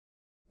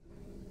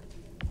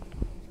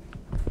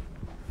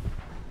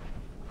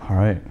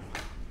right.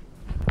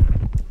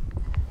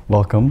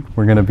 Welcome.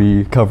 We're going to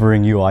be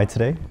covering UI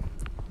today.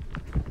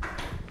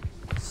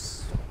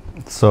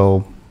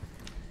 So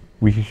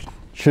we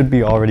should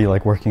be already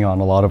working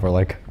on a lot of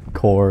our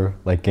core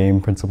game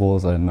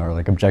principles and our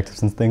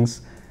objectives and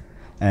things.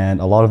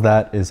 And a lot of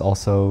that is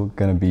also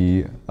going to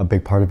be a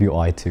big part of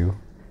UI too,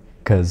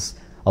 because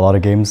a lot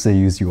of games, they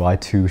use UI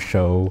to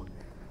show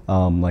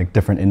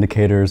different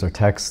indicators or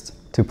text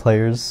to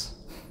players,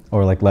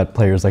 or let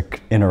players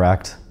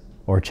interact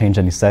or change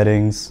any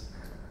settings,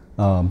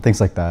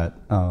 things like that.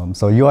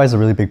 So UI is a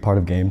really big part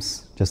of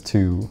games, just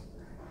to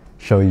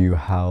show you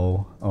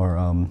how,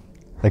 or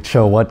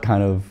show what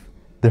kind of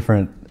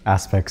different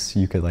aspects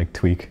you could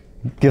tweak.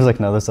 It gives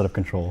another set of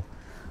control.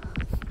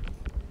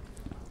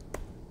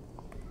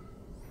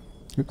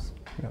 Oops,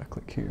 I gotta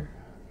click here.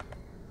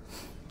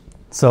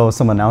 So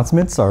some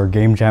announcements. Our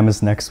game jam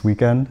is next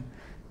weekend.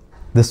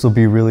 This will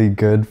be really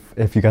good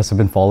if you guys have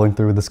been following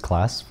through with this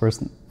class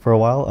for a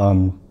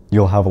while.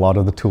 You'll have a lot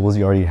of the tools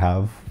you already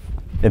have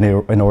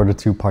in order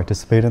to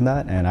participate in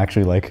that and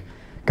actually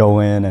go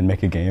in and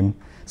make a game.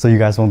 So you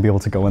guys won't be able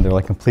to go in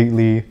there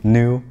completely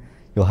new.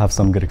 You'll have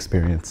some good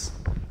experience.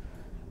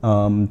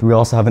 We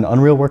also have an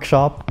Unreal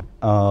workshop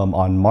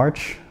on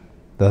March,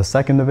 the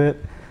 2nd of it.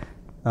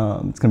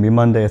 It's going to be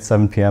Monday at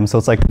 7 p.m. So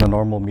it's the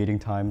normal meeting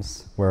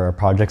times where our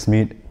projects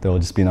meet. There will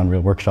just be an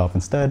Unreal workshop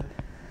instead.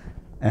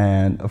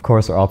 And of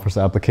course, our offers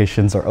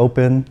applications are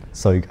open,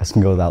 so you guys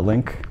can go to that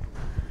link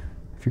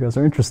if you guys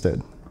are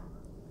interested.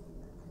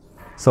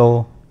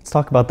 So let's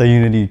talk about the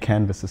Unity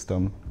Canvas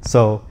system.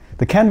 So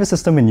the Canvas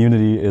system in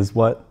Unity is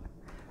what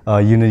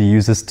Unity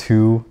uses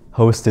to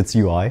host its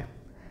UI.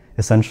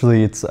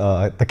 Essentially, it's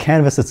the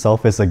canvas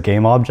itself is a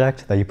game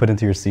object that you put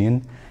into your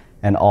scene,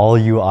 and all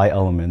UI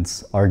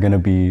elements are going to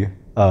be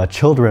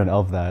children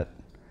of that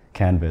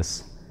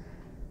canvas.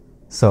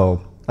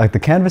 So the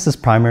canvas's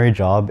primary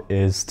job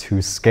is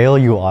to scale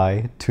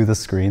UI to the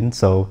screen.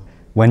 So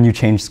when you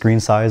change screen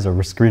size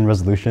or screen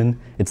resolution,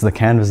 it's the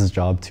canvas's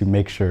job to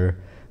make sure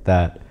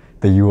that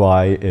the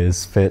UI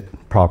is fit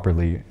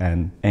properly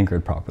and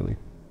anchored properly.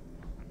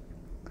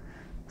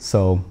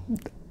 So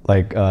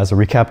as a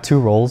recap, 2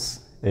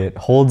 roles: it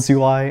holds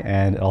UI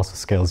and it also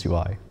scales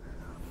UI.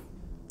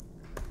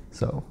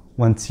 So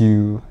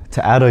to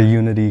add a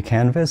Unity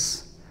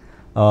canvas,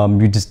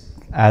 you just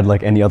add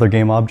any other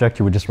game object.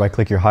 You would just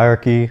right-click your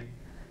hierarchy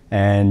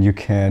and you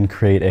can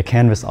create a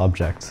canvas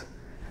object.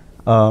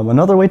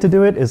 Another way to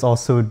do it is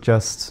also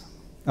just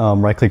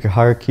right-click your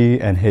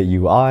hierarchy and hit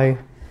UI,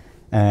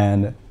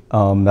 and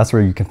that's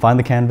where you can find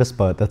the canvas,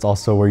 but that's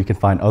also where you can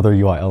find other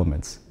UI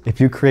elements. If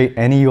you create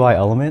any UI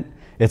element,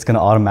 it's going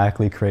to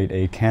automatically create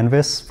a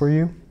canvas for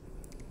you.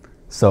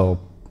 So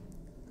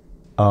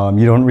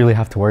you don't really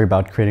have to worry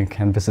about creating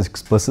canvases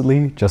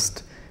explicitly.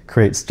 Just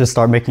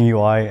start making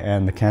UI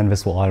and the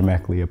canvas will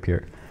automatically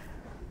appear.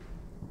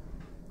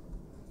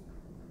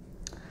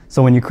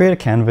 So when you create a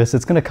canvas,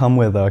 it's going to come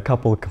with a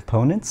couple of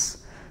components.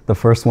 The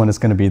first one is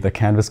going to be the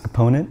canvas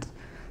component.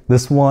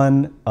 This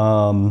component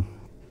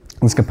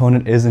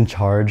is in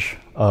charge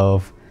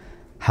of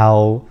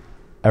how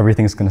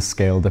everything is going to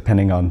scale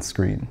depending on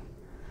screen.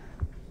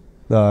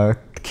 The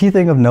key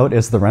thing of note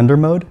is the render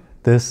mode.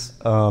 This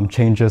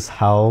changes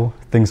how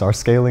things are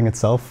scaling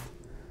itself.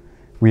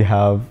 We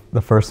have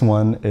the first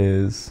one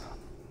is,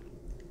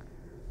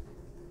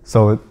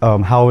 so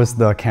how is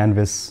the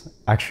canvas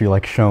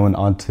actually shown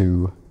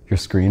onto your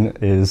screen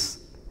is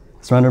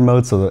it's render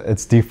mode. So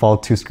it's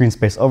default to screen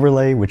space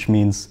overlay, which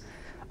means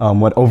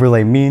what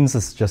overlay means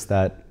is just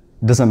that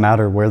it doesn't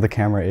matter where the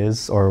camera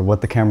is or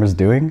what the camera is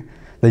doing.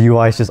 The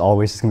UI is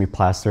always going to be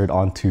plastered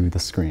onto the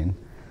screen.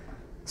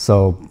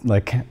 So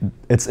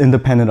it's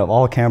independent of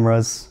all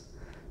cameras.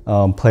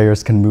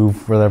 Players can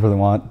move wherever they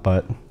want,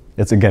 but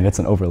it's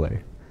an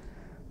overlay.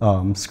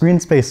 Screen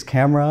space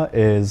camera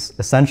is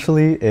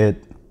essentially,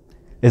 it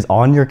is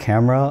on your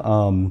camera.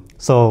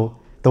 So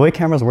the way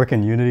cameras work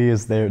in Unity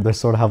is they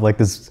sort of have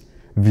this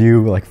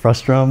view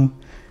frustum.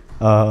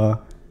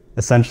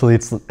 Essentially,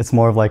 it's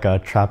more of a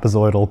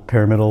trapezoidal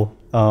pyramidal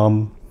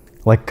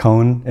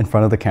cone in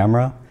front of the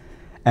camera.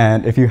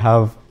 And if you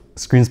have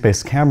screen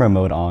space camera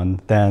mode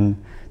on, then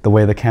the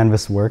way the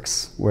canvas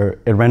works, where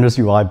it renders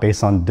UI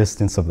based on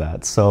distance of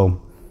that. So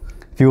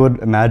if you would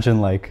imagine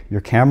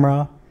your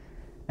camera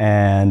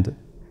and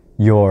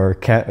your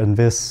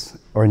canvas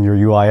or in your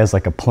UI as a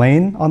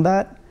plane on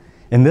that,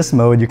 in this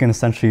mode you can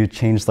essentially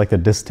change the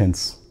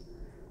distance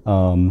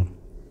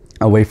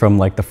away from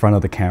the front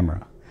of the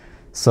camera.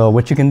 So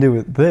what you can do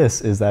with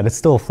this is that it's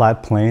still a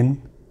flat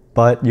plane,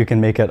 but you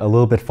can make it a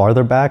little bit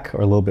farther back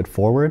or a little bit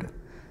forward,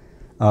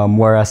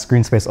 whereas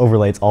screen space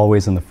overlay, it's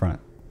always in the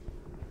front.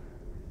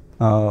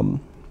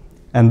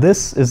 And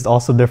this is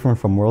also different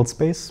from world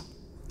space.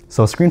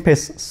 So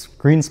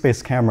screen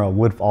space camera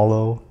would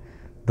follow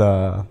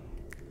the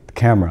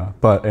camera,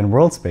 but in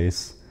world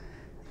space,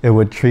 it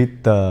would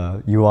treat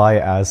the UI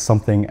as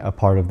something a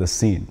part of the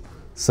scene.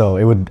 So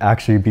it would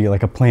actually be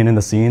a plane in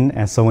the scene,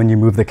 and so when you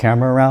move the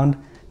camera around,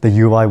 the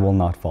UI will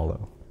not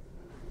follow.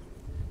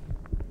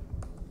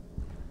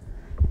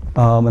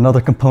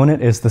 Another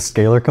component is the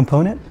scalar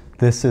component.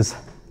 This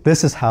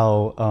is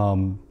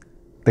how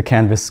the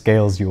canvas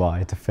scales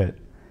UI to fit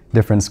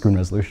different screen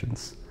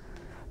resolutions.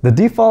 The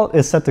default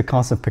is set to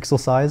constant pixel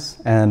size,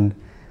 and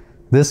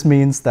this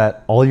means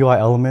that all UI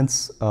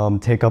elements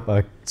take up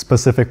a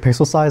specific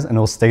pixel size, and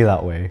it'll stay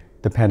that way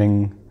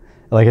depending,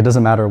 like it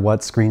doesn't matter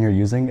what screen you're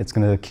using, it's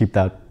gonna keep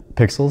that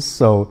pixels.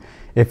 So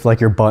if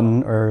like your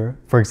button, or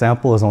for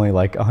example, is only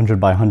like 100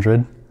 by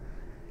 100,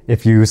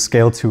 if you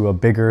scale to a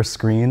bigger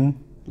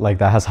screen, like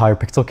that has higher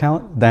pixel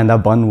count, then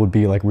that button would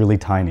be like really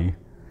tiny.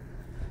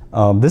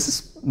 This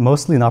is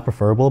mostly not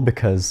preferable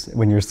because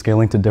when you're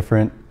scaling to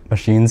different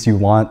machines, you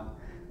want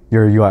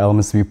your UI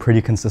elements to be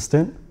pretty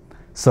consistent.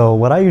 So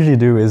what I usually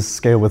do is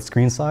scale with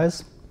screen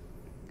size,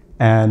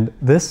 and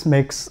this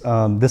makes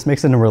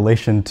it in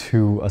relation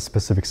to a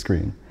specific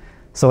screen.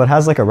 So it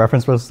has like a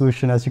reference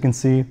resolution, as you can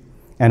see,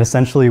 and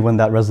essentially when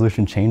that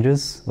resolution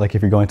changes, like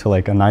if you're going to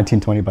like a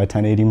 1920 by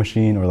 1080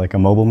 machine or like a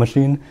mobile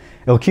machine,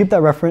 it'll keep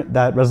that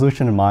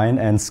resolution in mind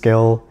and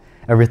scale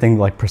everything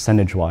like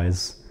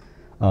percentage-wise,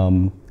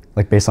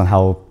 like based on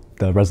how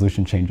the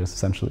resolution changes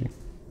essentially.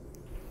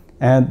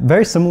 And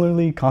very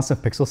similarly,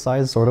 constant pixel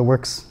size sort of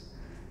works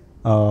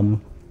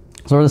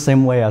sort of the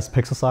same way as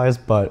pixel size,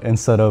 but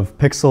instead of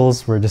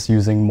pixels, we're just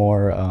using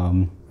more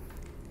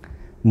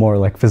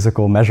like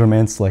physical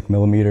measurements, like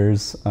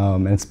millimeters,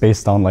 and it's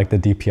based on like the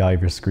DPI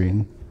of your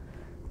screen.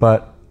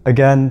 But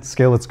again,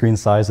 scale with screen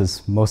size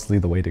is mostly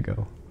the way to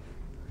go.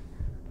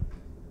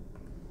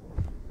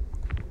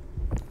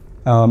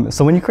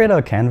 So when you create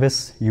a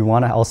canvas, you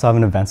want to also have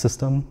an event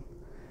system.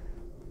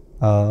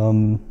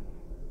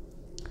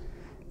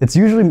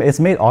 It's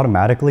made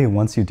automatically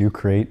once you do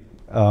create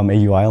a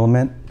UI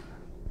element.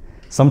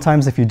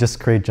 Sometimes if you just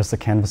create just a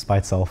canvas by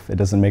itself, it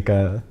doesn't make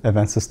an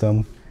event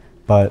system,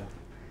 but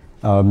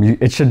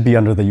it should be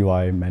under the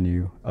UI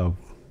menu of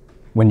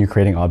when you're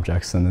creating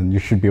objects, and then you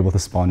should be able to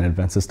spawn an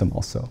event system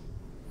also.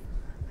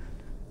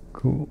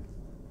 Cool.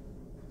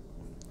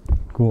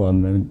 Cool,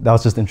 and that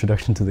was just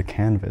introduction to the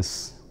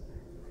canvas.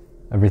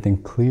 Everything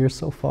clear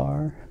so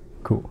far?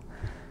 Cool.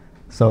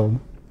 So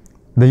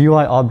the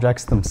UI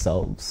objects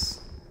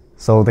themselves.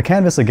 So the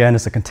canvas, again,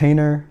 is a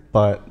container,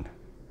 but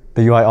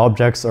the UI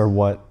objects are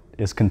what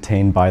is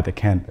contained by the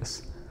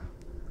canvas.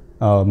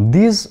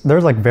 There's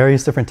like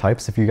various different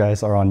types. If you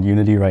guys are on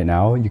Unity right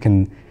now, you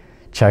can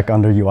check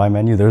under UI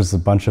menu. There's a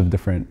bunch of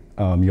different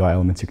UI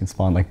elements you can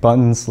spawn, like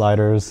buttons,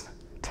 sliders,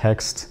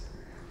 text,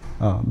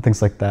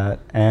 things like that.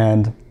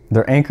 And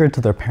they're anchored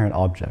to their parent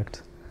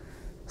object.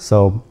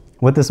 So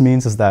what this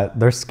means is that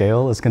their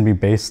scale is going to be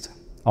based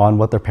on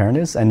what their parent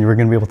is, and you're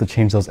going to be able to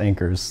change those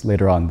anchors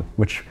later on,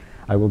 which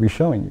I will be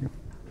showing you.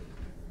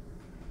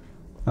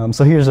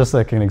 So here's just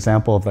like an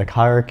example of like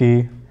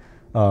hierarchy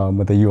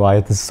with the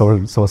UI. This is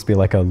supposed to be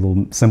like a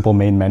little simple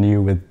main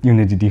menu with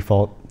Unity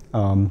default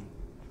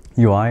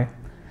UI.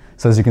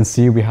 So as you can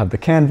see, we have the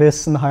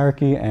canvas in the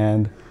hierarchy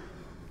and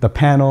the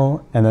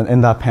panel, and then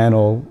in that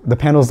panel, the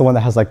panel is the one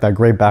that has like that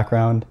gray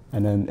background,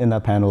 and then in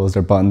that panel is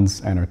our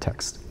buttons and our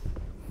text.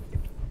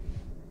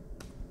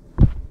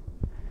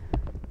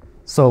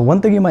 So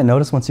one thing you might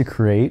notice once you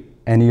create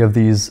any of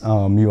these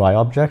UI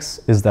objects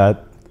is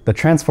that the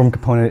transform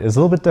component is a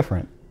little bit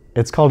different.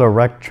 It's called a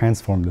rect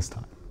transform this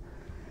time.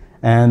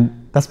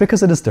 And that's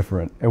because it is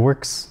different. It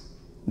works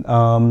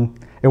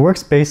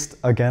based,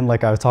 again,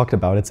 like I talked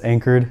about, it's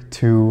anchored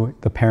to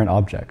the parent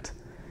object.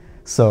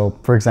 So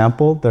for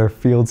example, there are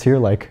fields here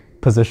like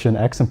position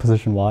X and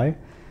position Y.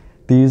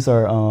 These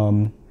are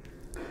in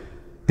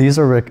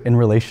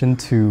relation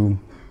to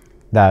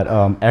that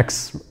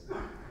X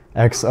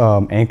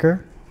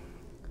anchor.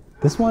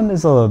 This one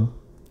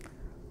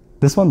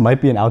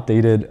might be an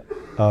outdated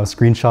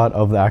screenshot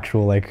of the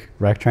actual like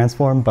rect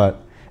transform,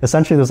 but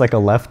essentially there's like a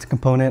left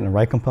component and a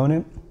right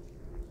component,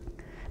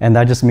 and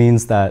that just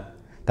means that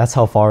that's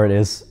how far it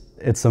is.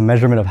 It's a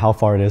measurement of how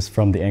far it is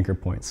from the anchor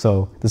point.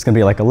 So there's going to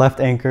be like a left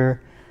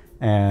anchor,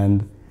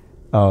 and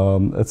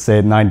let's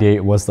say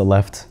 98 was the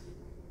left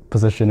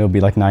position. It would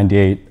be like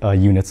 98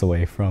 units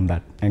away from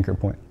that anchor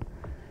point.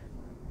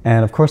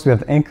 And of course we have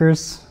the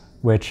anchors,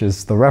 which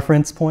is the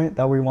reference point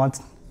that we want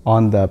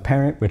on the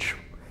parent, which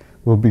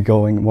we'll be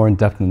going more in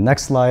depth in the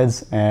next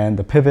slides, and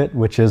the pivot,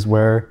 which is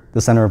where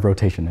the center of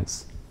rotation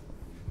is.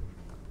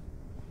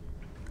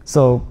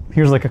 So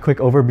here's like a quick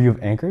overview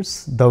of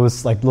anchors.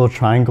 Those like little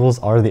triangles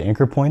are the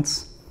anchor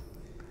points.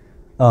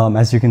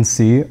 As you can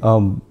see,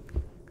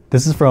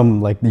 this is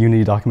from like the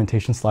Unity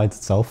documentation slides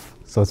itself.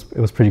 So it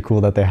was pretty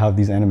cool that they have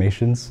these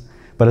animations.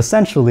 But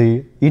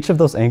essentially, each of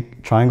those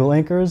triangle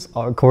anchors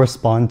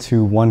correspond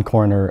to one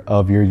corner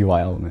of your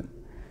UI element.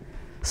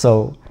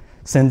 So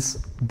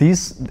since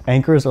these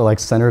anchors are like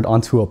centered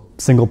onto a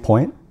single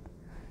point,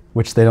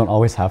 which they don't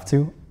always have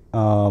to,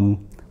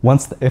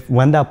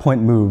 when that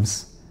point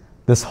moves,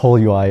 this whole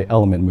UI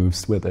element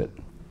moves with it.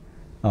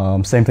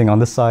 Same thing on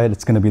this side,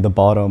 it's going to be the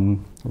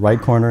bottom right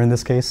corner in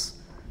this case.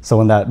 So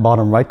when that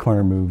bottom right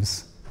corner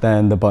moves,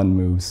 then the button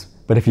moves.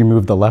 But if you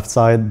move the left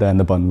side, then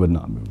the button would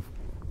not move.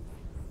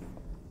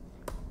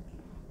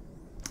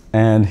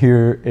 And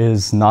here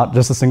is not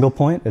just a single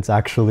point, it's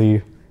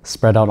actually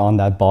spread out on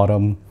that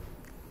bottom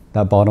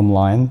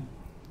line.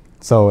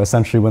 So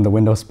essentially when the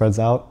window spreads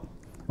out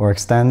or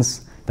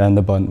extends, then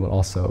the button will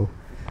also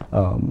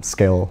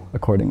scale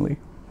accordingly.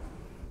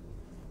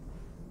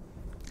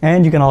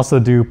 And you can also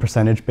do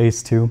percentage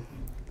based too,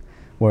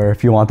 where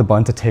if you want the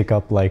button to take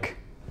up like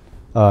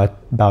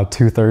about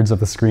 2/3 of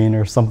the screen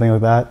or something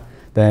like that,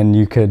 then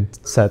you could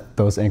set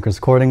those anchors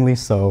accordingly,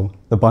 so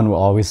the button will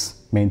always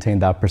maintain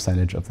that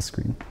percentage of the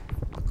screen.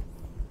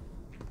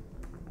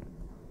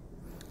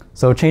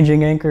 So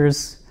changing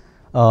anchors,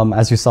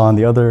 as you saw in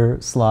the other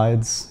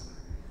slides,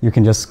 you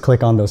can just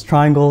click on those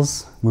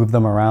triangles, move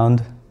them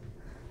around,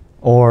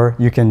 or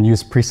you can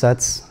use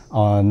presets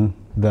on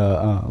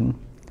the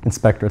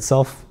inspector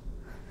itself.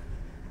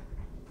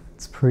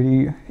 It's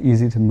pretty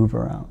easy to move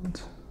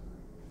around.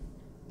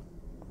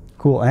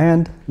 Cool,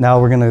 and now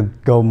we're gonna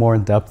go more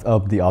in depth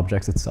of the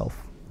objects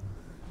itself.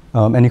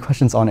 Any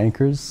questions on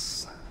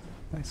anchors?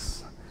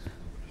 Nice.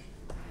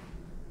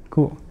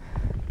 Cool.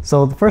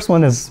 So the first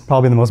one is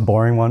probably the most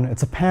boring one.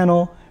 It's a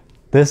panel.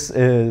 This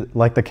is,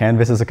 like the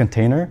canvas, is a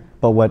container,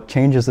 but what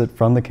changes it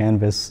from the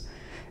canvas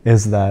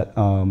is that,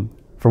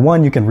 for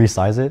one, you can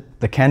resize it.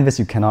 The canvas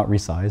you cannot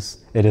resize.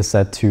 It is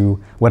set to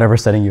whatever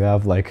setting you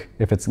have, like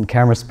if it's in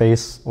camera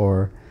space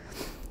or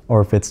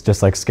if it's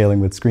just like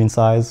scaling with screen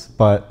size.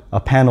 But a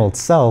panel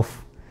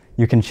itself,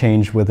 you can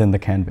change within the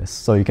canvas.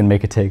 So you can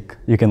make it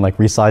you can like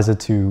resize it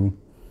to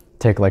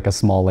take like a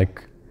small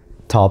like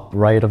top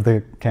right of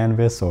the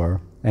canvas or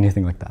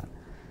anything like that.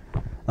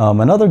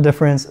 Another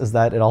difference is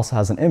that it also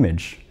has an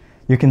image.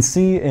 You can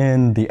see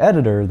in the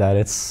editor that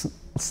it's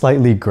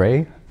slightly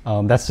gray.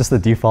 That's just the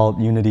default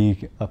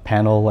Unity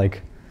panel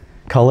like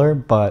color,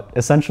 but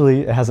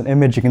essentially it has an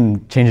image. You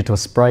can change it to a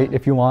sprite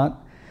if you want,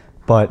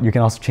 but you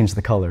can also change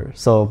the color.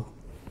 So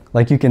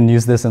like you can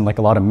use this in like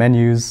a lot of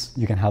menus.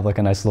 You can have like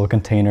a nice little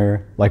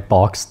container like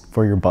box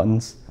for your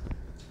buttons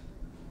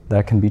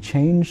that can be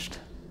changed.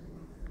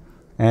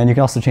 And you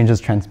can also change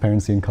its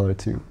transparency and color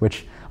too,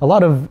 which a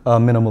lot of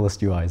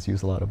minimalist UIs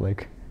use a lot of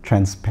like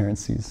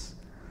transparencies.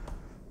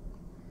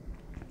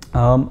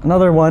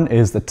 Another one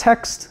is the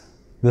text.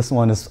 This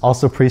one is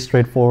also pretty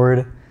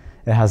straightforward.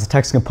 It has a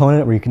text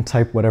component where you can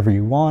type whatever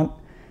you want,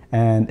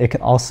 and it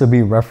can also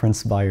be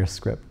referenced by your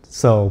script.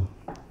 So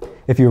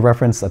if you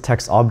reference a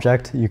text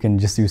object, you can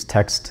just use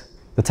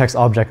the text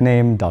object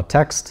name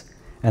 .text,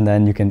 and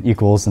then you can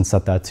equals and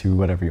set that to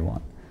whatever you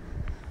want.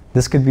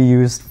 This could be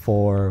used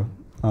for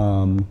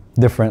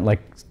different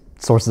like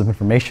sources of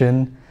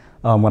information.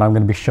 What I'm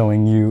going to be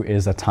showing you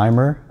is a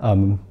timer.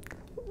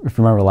 If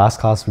you remember last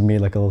class, we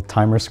made like a little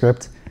timer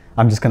script.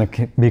 I'm just going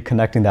to be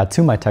connecting that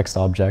to my text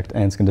object,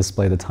 and it's going to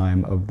display the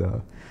time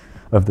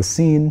of the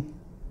scene.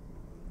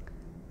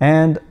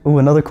 And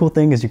another cool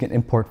thing is you can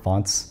import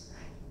fonts.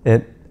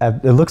 It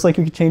looks like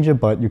you can change it,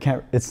 but you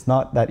can't. It's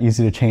not that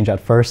easy to change at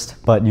first,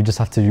 but you just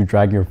have to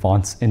drag your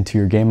fonts into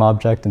your game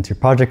object, into your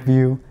project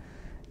view,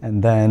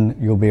 and then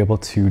you'll be able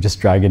to just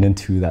drag it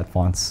into that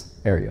fonts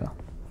area.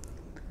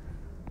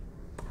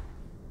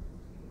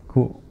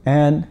 Cool.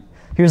 And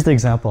here's the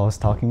example I was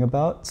talking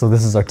about. So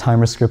this is our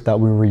timer script that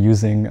we were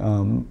using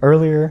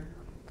earlier.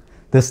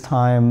 This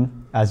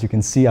time, as you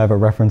can see, I have a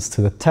reference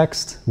to the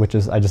text, which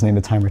is I just named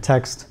the timer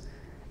text.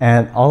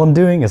 And all I'm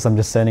doing is I'm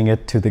just setting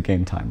it to the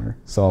game timer.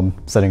 So I'm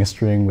setting a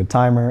string with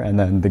timer and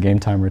then the game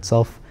timer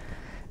itself.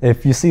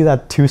 If you see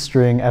that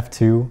toString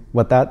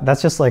F2,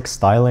 that's just like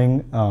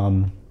styling.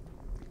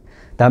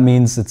 That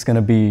means it's going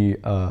to be,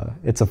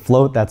 it's a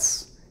float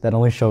that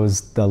only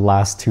shows the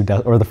last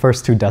the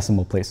first two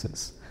decimal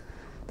places.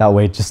 That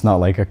way it's just not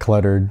like a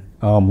cluttered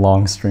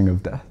long string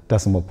of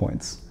decimal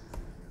points.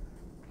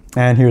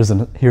 And here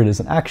it is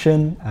in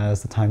action.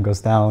 As the time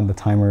goes down, the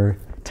timer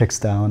ticks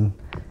down,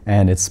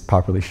 and it's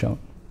properly shown.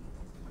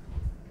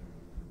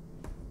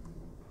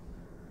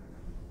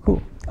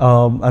 Cool.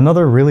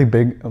 Another really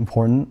big,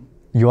 important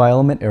UI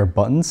element are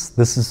buttons.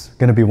 This is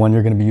going to be one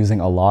you're going to be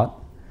using a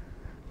lot.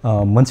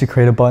 Once you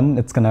create a button,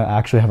 it's going to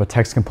actually have a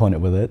text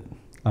component with it.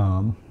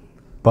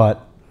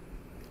 But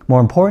more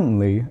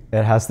importantly,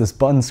 it has this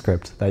button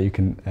script that you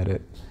can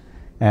edit.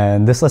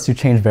 And this lets you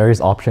change various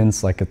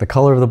options, like the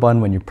color of the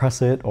button when you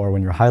press it or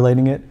when you're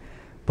highlighting it.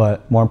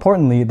 But more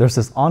importantly, there's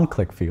this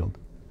on-click field.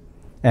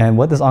 And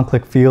what this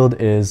on-click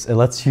field is, it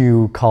lets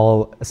you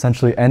call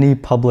essentially any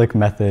public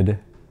method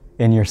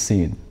in your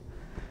scene.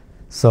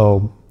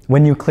 So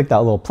when you click that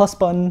little plus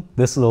button,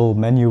 this little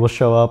menu will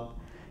show up,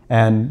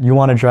 and you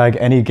want to drag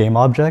any game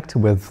object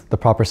with the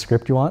proper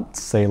script you want,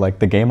 say like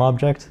the game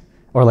object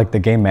or like the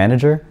game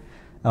manager.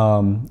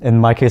 In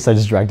my case, I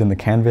just dragged in the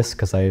canvas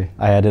because I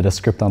added a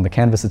script on the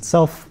canvas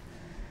itself.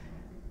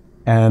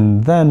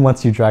 And then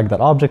once you drag that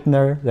object in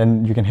there,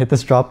 then you can hit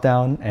this drop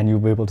down and you'll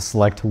be able to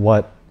select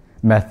what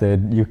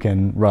method you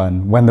can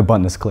run when the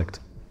button is clicked.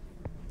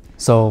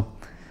 So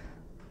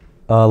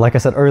like I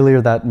said earlier,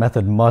 that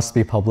method must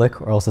be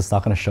public or else it's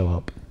not going to show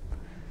up.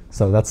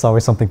 So that's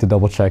always something to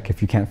double check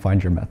if you can't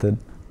find your method.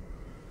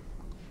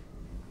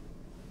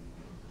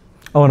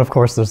 Oh, and of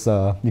course, there's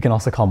you can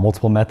also call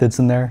multiple methods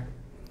in there.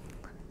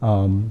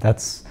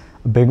 That's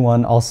a big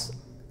one. Also,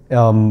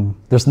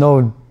 there's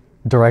no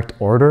direct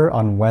order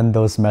on when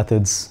those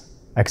methods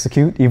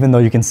execute, even though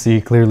you can see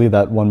clearly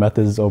that one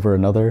method is over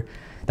another.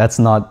 That's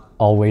not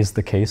always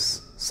the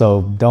case.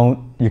 So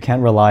you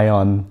can't rely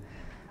on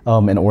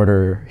an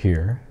order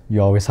here.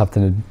 You always have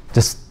to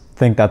just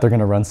think that they're going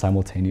to run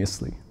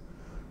simultaneously.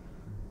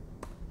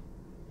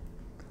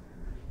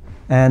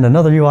 And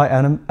another UI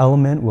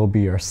element will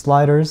be our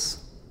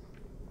sliders.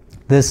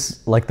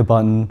 This, like the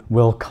button,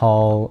 will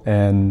call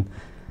a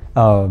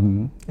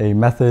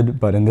method,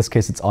 but in this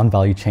case it's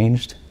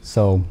onValueChanged.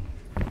 So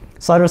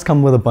sliders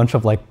come with a bunch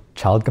of like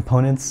child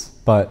components,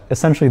 but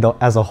essentially though,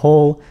 as a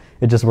whole,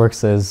 it just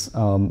works as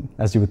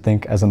you would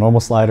think as a normal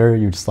slider.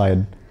 You just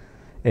slide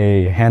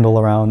a handle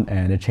around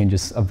and it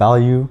changes a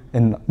value.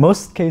 In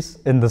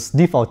this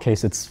default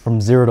case, it's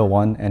from 0 to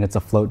 1 and it's a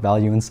float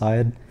value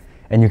inside.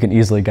 And you can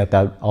easily get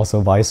that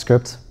also via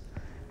script.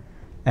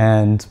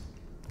 And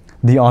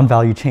the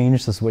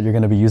onValueChanged is what you're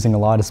going to be using a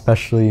lot,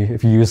 especially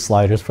if you use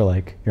sliders for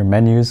like your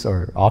menus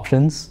or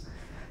options.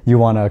 You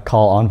want to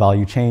call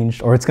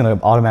onValueChanged, or it's going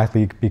to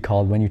automatically be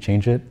called when you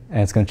change it, and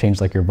it's going to change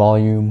like your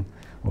volume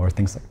or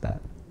things like that.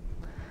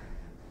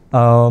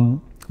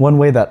 One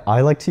way that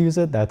I like to use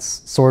it,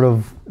 that's sort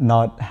of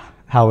not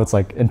how it's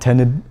like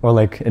intended or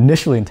like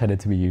initially intended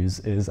to be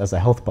used, is as a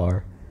health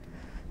bar,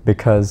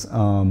 because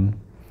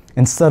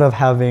instead of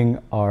having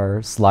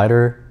our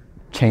slider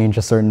change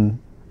a certain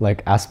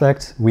like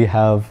aspect, we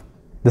have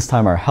this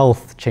time our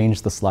health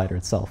change the slider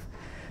itself.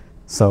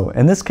 So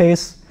in this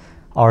case,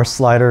 our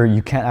slider,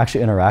 you can't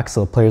actually interact,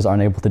 so the players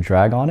aren't able to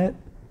drag on it,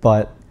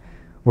 but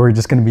we're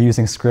just going to be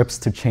using scripts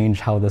to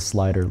change how the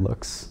slider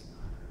looks.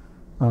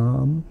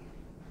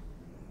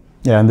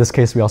 Yeah, in this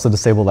case, we also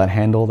disable that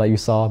handle that you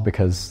saw,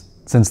 because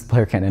since the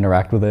player can't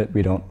interact with it,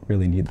 we don't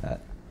really need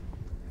that.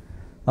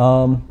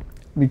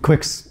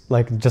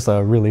 Just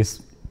a really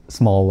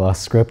small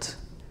script.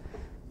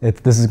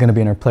 This is going to be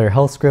in our player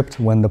health script.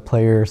 When the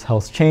player's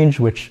health change,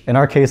 which in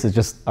our case is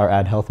just our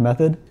add health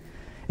method,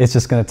 it's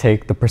just going to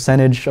take the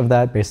percentage of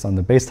that based on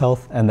the base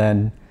health, and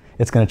then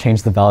it's going to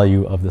change the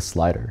value of the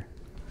slider.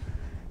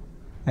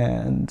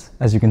 And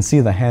as you can see,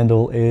 the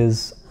handle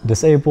is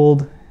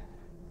disabled,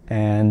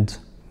 and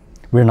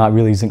we're not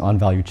really using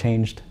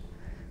onValueChanged.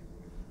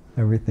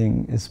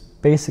 Everything is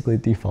basically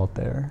default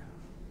there.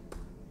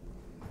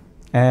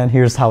 And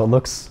here's how it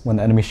looks when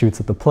the enemy shoots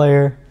at the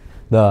player.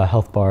 The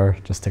health bar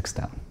just ticks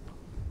down.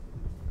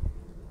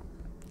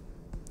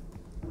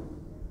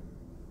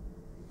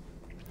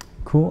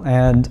 Cool,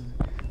 and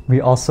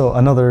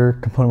another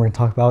component we're going to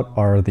talk about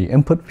are the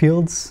input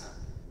fields.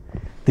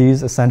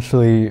 These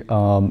essentially,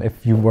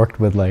 if you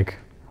worked with like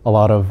a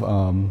lot of,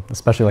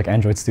 especially like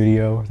Android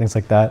Studio or things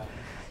like that,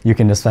 you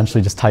can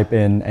essentially just type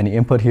in any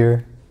input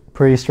here,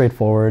 pretty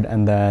straightforward,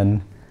 and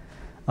then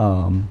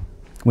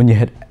when you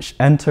hit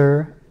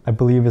enter, I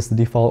believe is the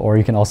default, or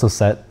you can also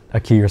set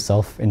a key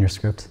yourself in your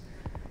script.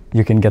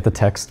 You can get the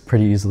text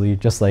pretty easily,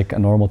 just like a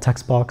normal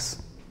text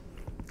box,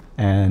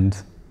 and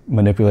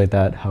manipulate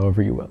that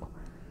however you will.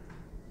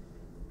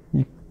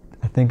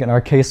 I think in our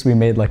case, we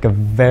made like a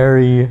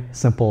very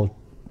simple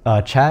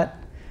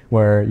chat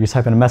where you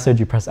type in a message,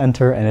 you press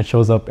enter, and it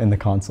shows up in the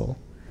console.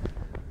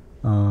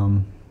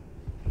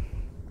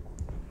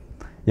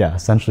 Yeah,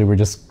 essentially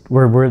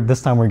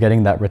this time we're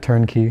getting that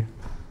return key,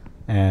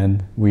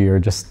 and we are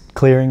just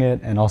clearing it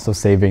and also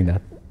saving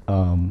that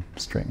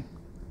string.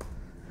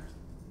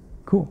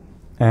 Cool.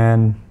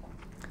 And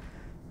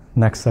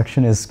next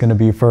section is going to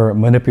be for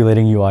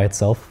manipulating UI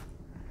itself.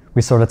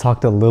 We sort of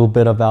talked a little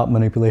bit about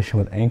manipulation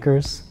with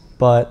anchors,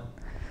 but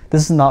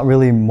this is not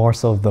really more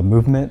so of the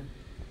movement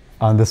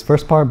on this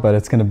first part, but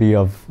it's going to be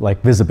of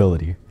like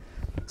visibility.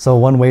 So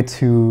one way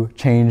to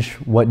change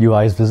what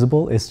UI is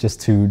visible is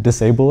just to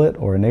disable it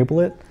or enable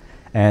it.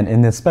 And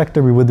in the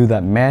inspector, we would do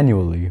that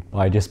manually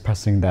by just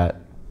pressing that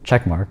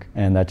check mark,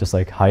 and that just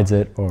like hides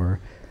it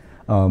or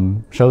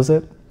shows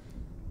it.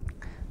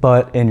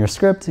 But in your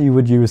script, you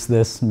would use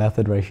this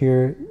method right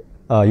here.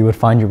 You would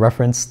find your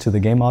reference to the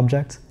game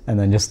object and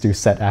then just do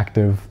set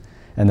active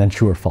and then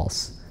true or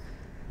false.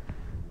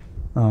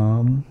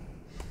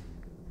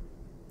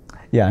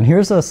 Yeah, and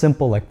here's a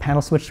simple like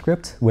panel switch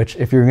script, which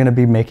if you're gonna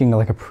be making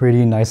like a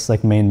pretty nice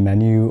like main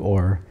menu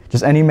or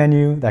just any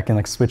menu that can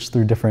like switch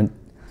through different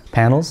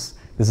panels,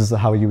 this is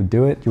how you would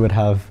do it. You would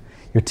have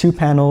your 2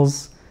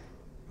 panels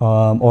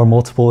or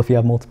multiple if you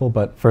have multiple,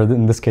 but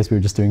in this case we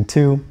were just doing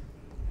 2.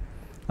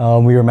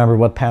 We remember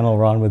what panel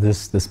we're on with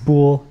this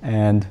bool,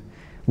 and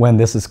when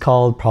this is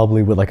called,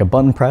 probably with like a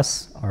button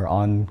press or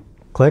on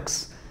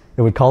clicks,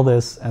 it would call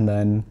this, and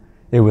then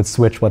it would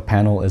switch what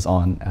panel is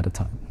on at a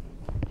time.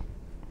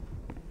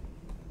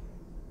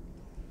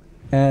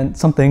 And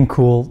something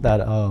cool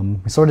that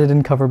we sort of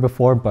didn't cover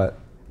before, but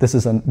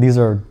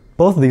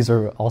both of these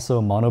are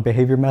also mono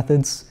behavior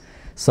methods.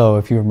 So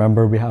if you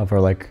remember, we have our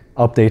like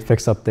update,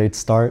 fix update,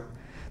 start.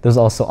 There's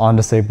also on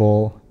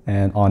disable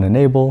and on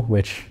enable,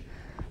 which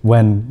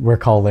when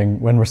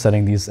we're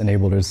setting these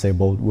enabled or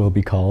disabled will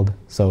be called.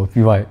 So if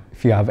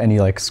you have any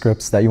like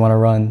scripts that you want to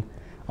run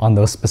on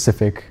those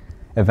specific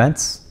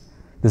events,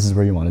 this is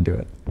where you want to do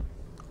it.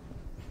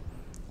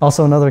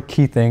 Also, another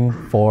key thing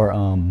for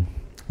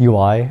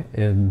UI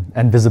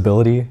and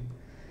visibility,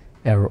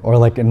 or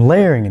like in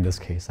layering in this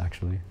case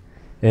actually,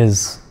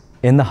 is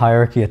in the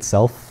hierarchy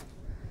itself,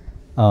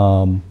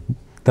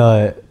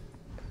 the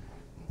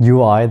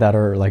UI that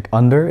are like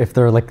under, if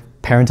they're like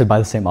parented by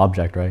the same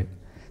object, right?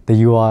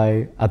 The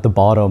UI at the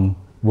bottom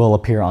will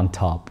appear on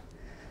top.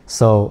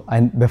 So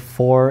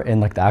before in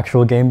like the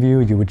actual game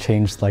view, you would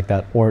change like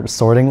that or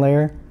sorting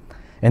layer.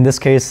 In this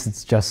case,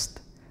 it's just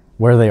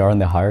where they are in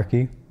the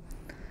hierarchy.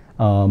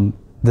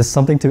 There's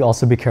something to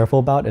also be careful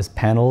about is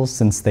panels,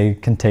 since they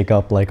can take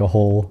up like a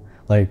whole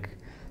like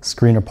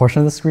screen or portion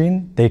of the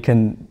screen, they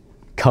can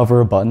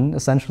cover a button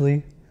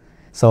essentially.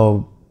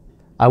 So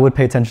I would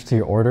pay attention to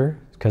your order,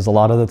 because a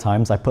lot of the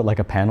times I put like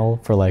a panel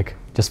for like,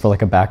 just for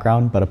like a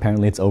background, but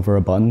apparently it's over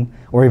a button,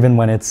 or even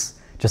when it's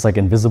just like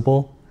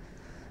invisible,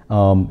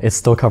 it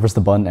still covers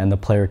the button and the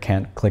player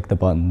can't click the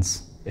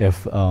buttons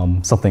if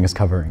something is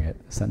covering it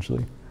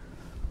essentially.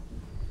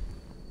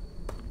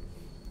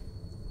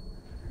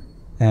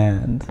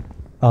 And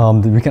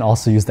we can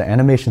also use the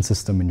animation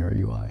system in your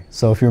UI.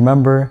 So if you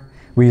remember,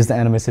 we used the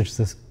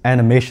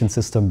animation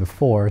system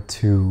before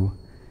to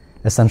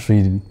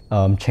essentially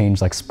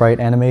change like sprite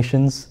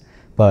animations.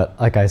 But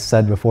like I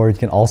said before, you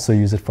can also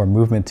use it for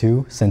movement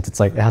too, since it's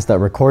like, it has that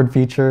record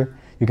feature.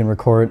 You can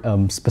record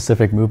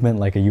specific movement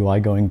like a UI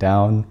going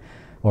down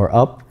or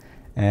up.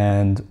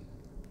 And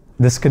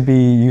this could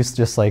be used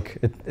just like,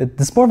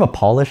 it's more of a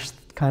polished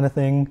kind of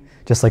thing,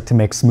 just like to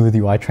make smooth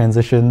UI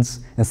transitions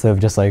instead of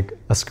just like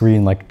a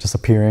screen like just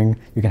appearing.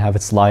 You can have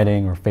it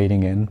sliding or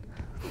fading in.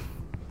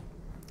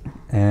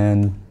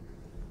 And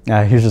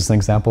here's just an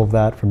example of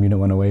that from Unit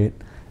 108.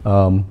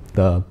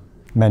 The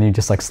menu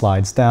just like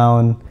slides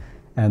down,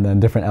 and then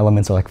different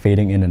elements are like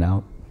fading in and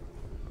out.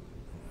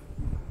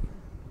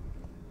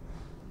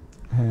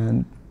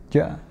 And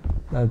yeah,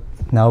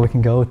 now we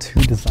can go to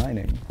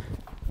designing.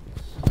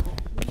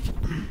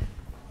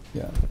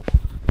 Yeah.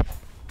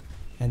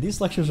 And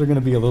these lectures are going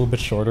to be a little bit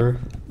shorter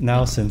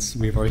now, since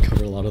we've already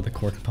covered a lot of the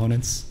core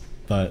components.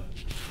 But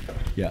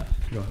yeah,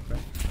 go ahead,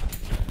 Brent.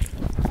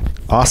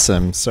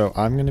 Awesome. So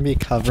I'm going to be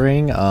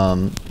covering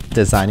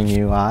designing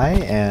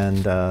UI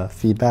and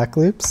feedback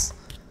loops.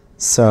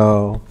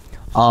 So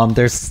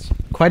there's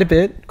quite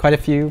a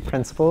few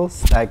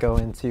principles that go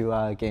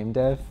into game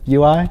dev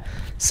UI.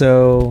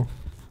 So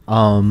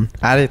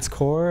at its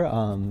core,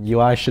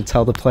 UI should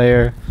tell the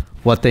player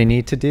what they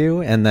need to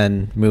do and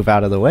then move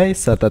out of the way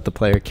so that the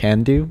player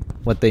can do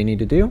what they need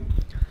to do.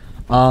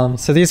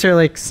 So these are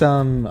like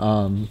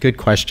some good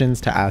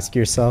questions to ask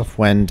yourself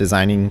when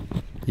designing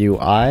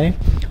UI.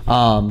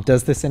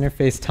 Does this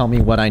interface tell me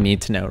what I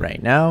need to know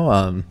right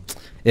now?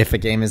 If a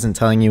game isn't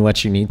telling you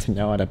what you need to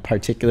know at a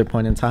particular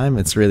point in time,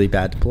 it's really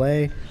bad to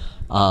play.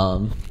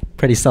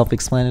 Pretty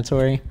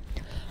self-explanatory.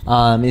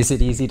 Is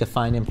it easy to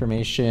find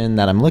information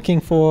that I'm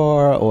looking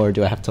for, or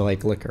do I have to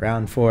like look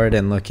around for it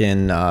and look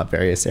in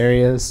various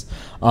areas?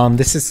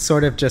 This is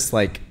sort of just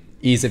like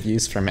ease of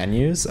use for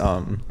menus.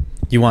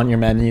 You want your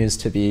menus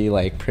to be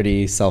like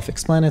pretty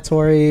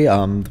self-explanatory.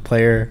 The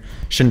player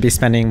shouldn't be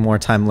spending more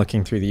time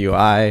looking through the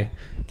UI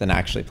than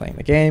actually playing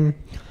the game.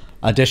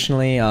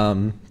 Additionally,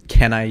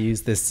 can I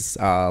use this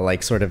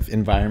like sort of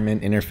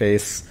environment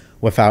interface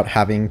without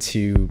having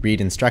to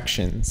read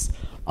instructions?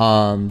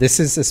 This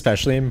is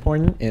especially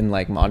important in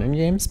like modern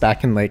games.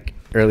 Back in like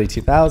early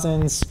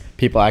 2000s,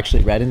 people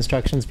actually read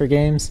instructions for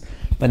games,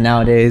 but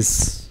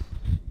nowadays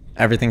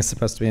everything's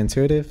supposed to be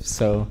intuitive,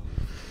 so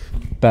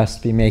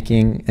best be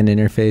making an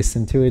interface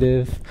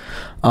intuitive.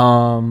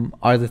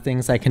 Are the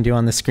things I can do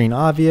on the screen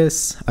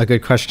obvious? A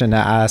good question to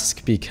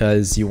ask,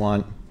 because you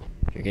want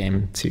your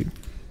game to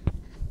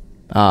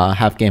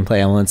have gameplay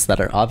elements that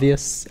are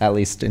obvious, at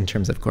least in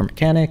terms of core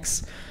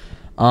mechanics.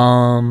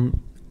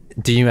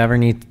 Do you ever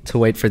need to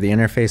wait for the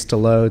interface to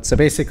load? So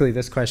basically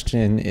this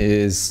question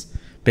is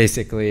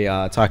basically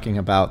talking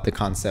about the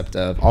concept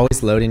of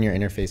always loading your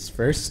interface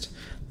first.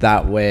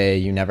 That way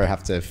you never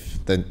have to,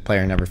 the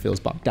player never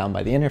feels bogged down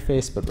by the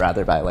interface, but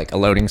rather by like a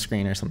loading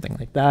screen or something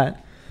like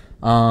that.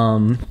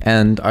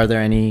 And are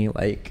there any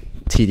like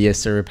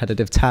tedious or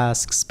repetitive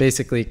tasks?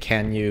 Basically,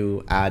 can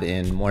you add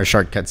in more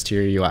shortcuts to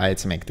your UI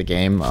to make the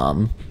game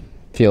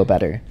feel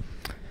better?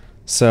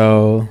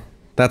 So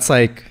that's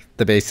like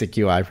the basic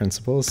UI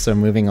principles. So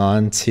moving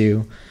on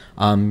to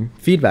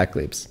feedback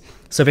loops.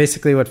 So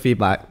basically what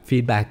feedback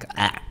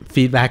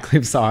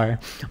loops are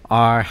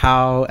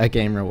how a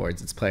game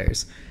rewards its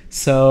players.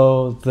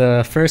 So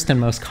the first and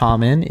most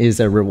common is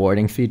a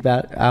rewarding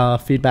feedback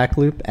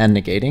loop and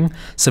negating.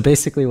 So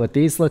basically what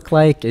these look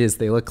like is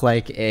they look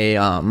like a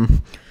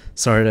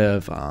sort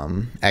of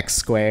x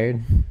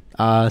squared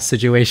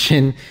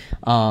situation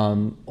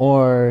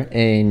or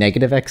a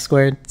negative x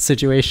squared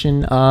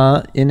situation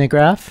in a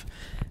graph.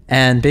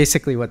 And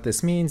basically what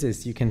this means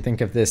is you can think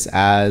of this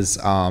as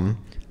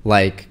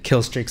like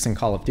kill streaks in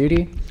Call of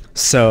Duty.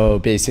 So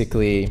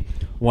basically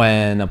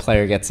when a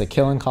player gets a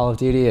kill in Call of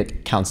Duty,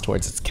 it counts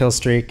towards its kill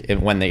streak.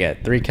 When they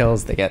get 3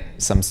 kills, they get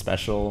some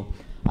special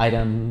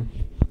item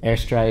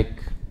airstrike.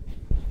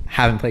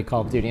 Haven't played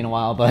Call of Duty in a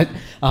while, but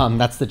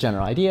that's the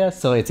general idea.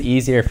 So it's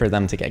easier for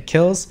them to get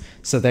kills.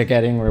 So they're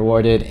getting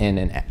rewarded in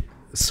an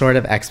sort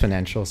of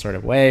exponential sort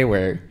of way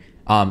where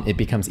it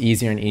becomes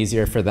easier and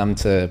easier for them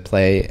to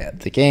play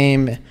the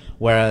game.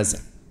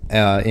 Whereas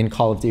in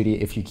Call of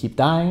Duty, if you keep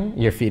dying,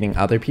 you're feeding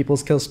other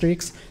people's kill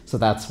streaks. So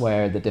that's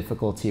where the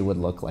difficulty would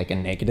look like a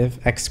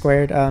negative x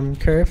squared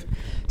curve.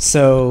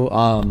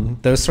 So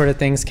those sort of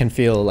things can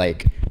feel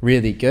like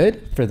really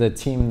good for the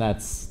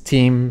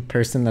team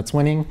person that's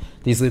winning.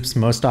 These loops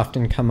most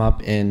often come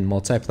up in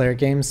multiplayer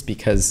games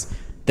because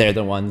they're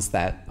the ones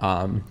that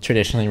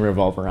traditionally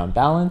revolve around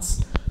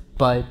balance.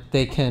 But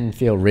they can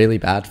feel really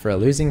bad for a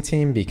losing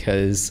team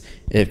because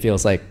it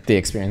feels like the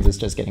experience is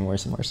just getting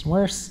worse and worse and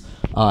worse.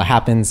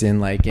 Happens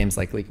in like games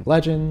like League of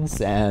Legends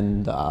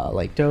and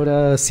like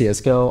Dota,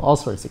 CSGO, all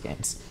sorts of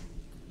games.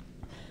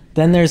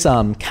 Then there's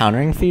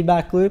countering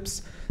feedback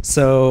loops.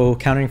 So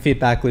countering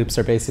feedback loops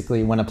are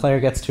basically when a player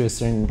gets to a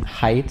certain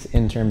height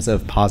in terms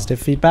of positive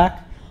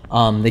feedback,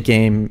 the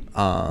game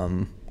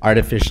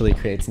artificially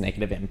creates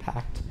negative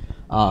impact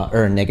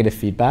or negative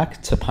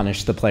feedback to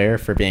punish the player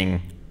for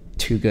being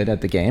too good at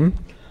the game.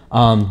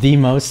 The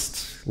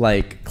most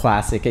like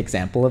classic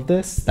example of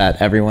this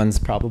that everyone's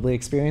probably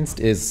experienced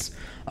is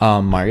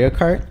Mario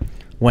Kart.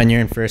 When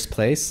you're in first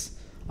place,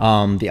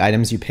 the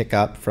items you pick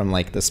up from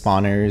like the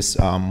spawners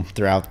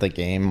throughout the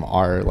game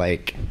are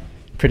like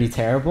pretty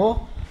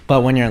terrible.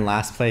 But when you're in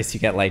last place, you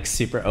get like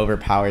super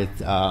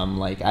overpowered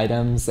like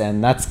items,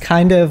 and that's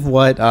kind of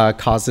what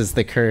causes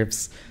the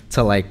curves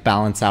to like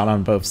balance out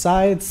on both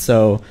sides.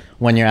 So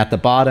when you're at the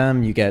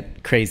bottom, you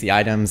get crazy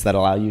items that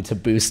allow you to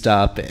boost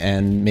up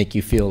and make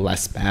you feel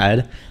less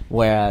bad.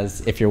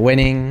 Whereas if you're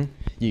winning,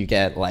 you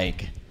get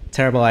like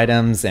terrible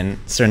items, and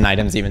certain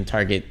items even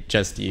target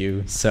just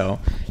you. So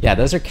yeah,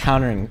 those are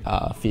countering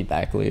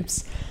feedback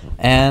loops.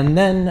 And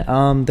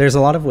then there's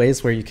a lot of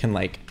ways where you can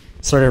like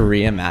sort of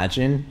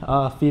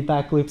reimagine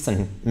feedback loops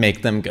and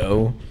make them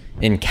go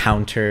in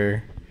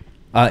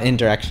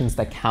directions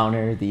that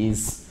counter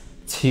these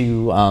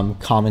two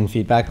common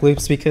feedback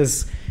loops,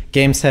 because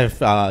games have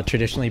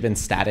traditionally been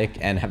static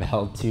and have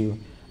held to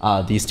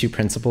these two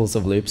principles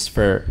of loops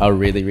for a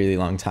really, really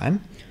long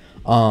time.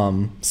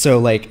 So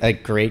like a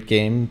great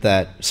game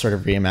that sort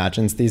of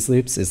reimagines these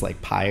loops is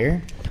like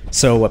Pyre.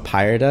 So what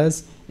Pyre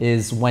does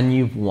is when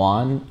you've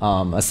won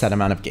a set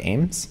amount of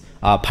games,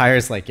 Pyre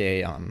is like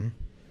a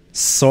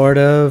sort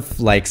of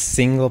like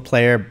single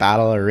player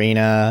battle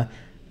arena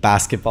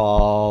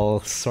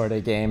basketball sort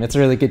of game. It's a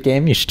really good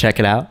game. You should check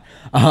it out.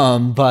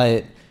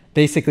 But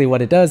basically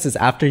what it does is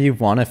after you've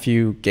won a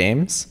few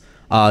games,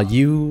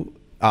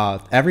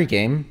 every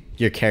game,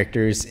 your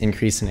characters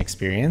increase in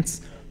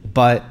experience,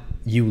 but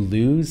you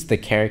lose the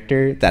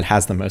character that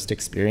has the most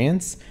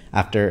experience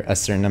after a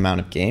certain amount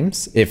of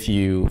games if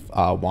you've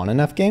won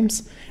enough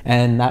games.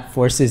 And that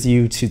forces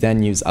you to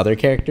then use other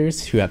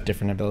characters who have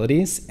different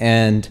abilities.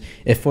 And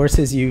it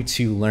forces you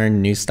to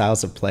learn new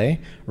styles of play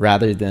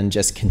rather than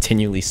just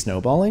continually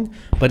snowballing.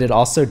 But it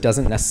also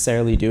doesn't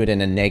necessarily do it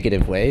in a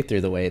negative way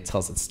through the way it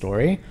tells its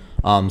story.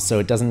 So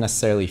it doesn't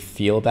necessarily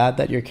feel bad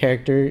that your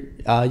character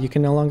you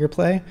can no longer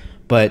play,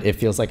 but it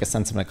feels like a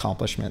sense of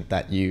accomplishment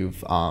that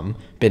you've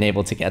been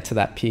able to get to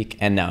that peak,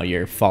 and now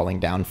you're falling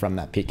down from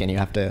that peak and you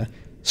have to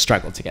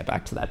struggle to get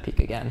back to that peak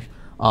again.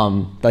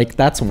 Like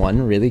that's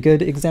one really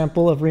good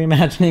example of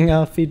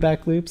reimagining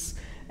feedback loops,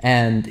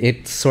 and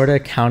it sort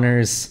of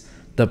counters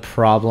the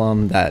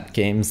problem that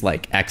games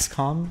like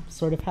XCOM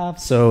sort of have.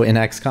 So in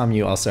XCOM,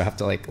 you also have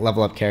to like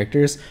level up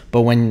characters,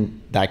 but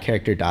when that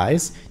character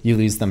dies, you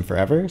lose them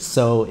forever.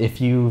 So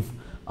if you've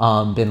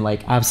been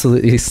like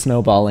absolutely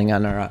snowballing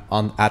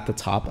at the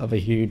top of a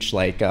huge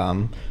like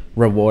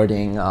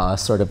rewarding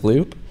sort of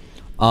loop,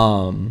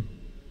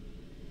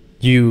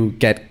 you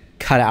get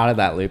cut out of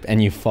that loop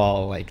and you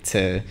fall like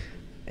to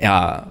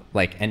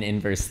like an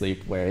inverse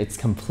loop where it's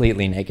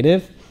completely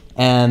negative,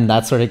 and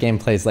that sort of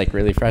gameplay is like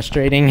really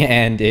frustrating,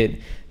 and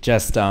it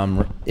just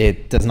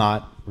it does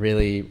not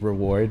really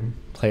reward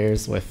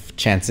players with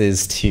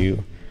chances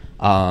to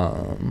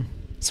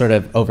sort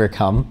of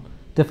overcome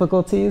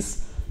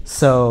difficulties.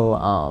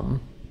 So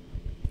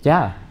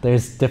yeah,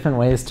 there's different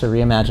ways to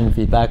reimagine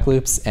feedback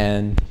loops,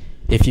 and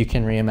if you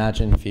can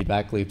reimagine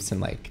feedback loops in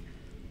like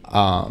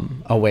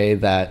a way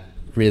that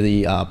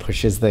really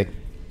pushes the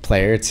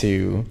player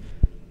to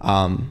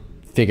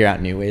figure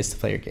out new ways to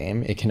play your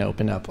game, it can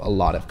open up a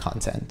lot of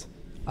content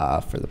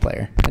for the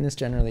player, and it's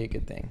generally a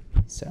good thing.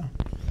 So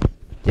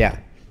yeah,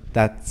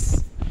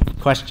 that's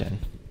question.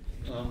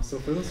 So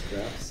for those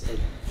graphs,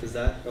 is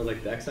that, or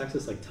like the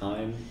x-axis like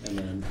time, and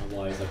then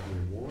y is like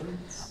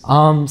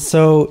rewards?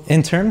 So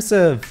in terms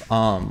of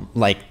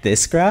like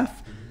this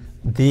graph,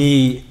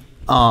 the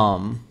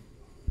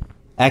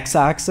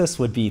x-axis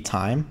would be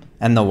time,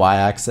 and the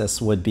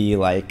y-axis would be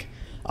like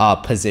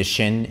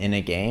position in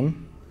a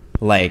game,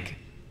 like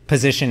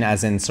position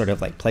as in sort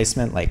of like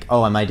placement, like,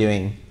 oh, am I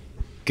doing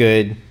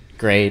good,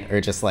 great,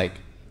 or just like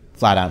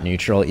flat out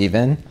neutral,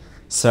 even?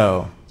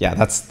 So yeah,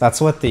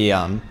 that's what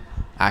the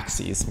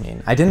axes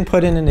mean. I didn't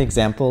put in an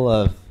example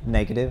of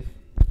negative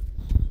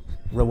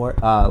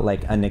reward,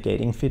 like a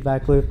negating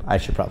feedback loop. I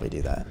should probably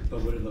do that.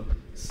 But would it look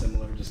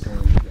similar, just going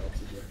in the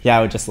opposite direction? Yeah,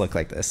 it would just look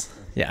like this.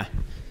 Yeah.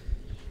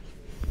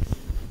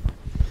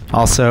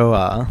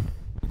 Also,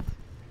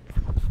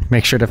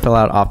 make sure to fill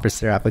out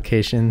officer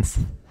applications.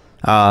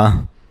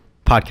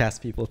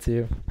 Podcast people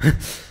too.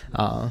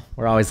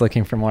 We're always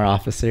looking for more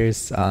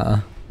officers.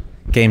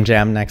 Game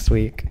jam next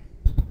week.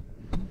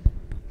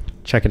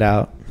 Check it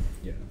out.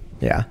 Yeah.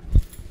 Yeah.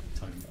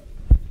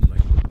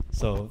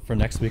 So for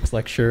next week's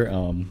lecture,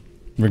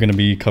 we're going to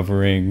be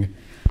covering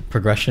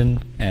progression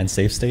and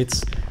save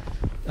states.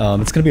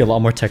 It's going to be a lot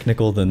more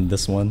technical than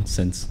this one,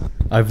 since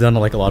I've done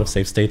like a lot of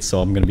save states,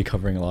 so I'm going to be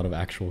covering a lot of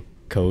actual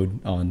code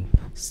on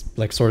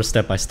like sort of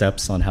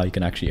step-by-steps on how you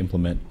can actually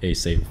implement a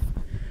save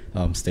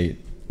state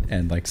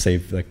and like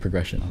save like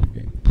progression on the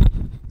game.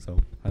 So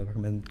I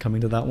recommend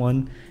coming to that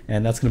one,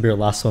 and that's going to be our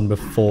last one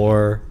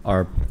before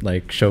our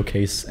like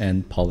showcase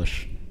and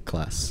polish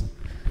class.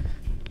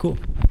 Cool.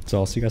 So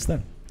I'll see you guys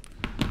then.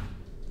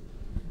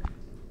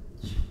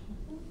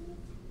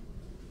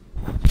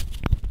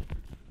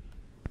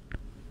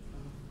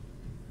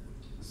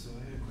 So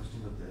I had a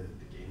question about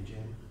the game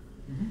jam.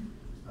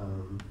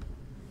 Mm-hmm.